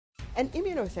An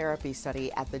immunotherapy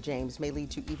study at the James may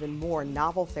lead to even more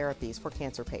novel therapies for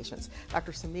cancer patients.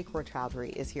 Dr. Sameek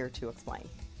Roychowdhury is here to explain.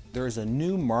 There is a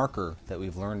new marker that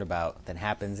we've learned about that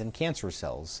happens in cancer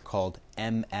cells called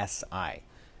MSI.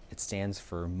 It stands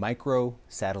for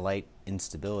microsatellite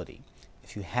instability.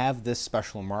 If you have this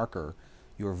special marker,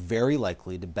 you are very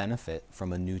likely to benefit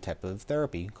from a new type of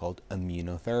therapy called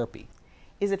immunotherapy.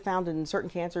 Is it found in certain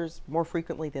cancers more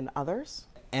frequently than others?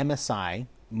 MSI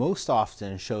most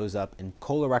often shows up in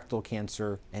colorectal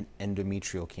cancer and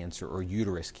endometrial cancer or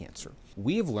uterus cancer.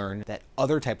 We have learned that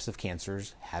other types of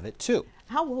cancers have it too.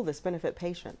 How will this benefit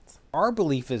patients? Our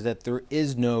belief is that there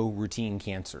is no routine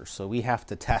cancer, so we have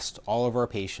to test all of our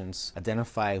patients,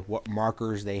 identify what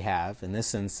markers they have. In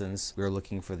this instance, we're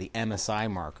looking for the MSI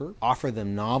marker, offer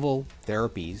them novel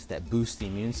therapies that boost the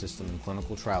immune system in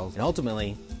clinical trials, and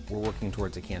ultimately, we're working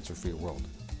towards a cancer-free world.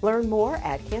 Learn more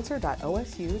at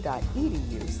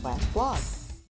cancer.osu.edu/blog.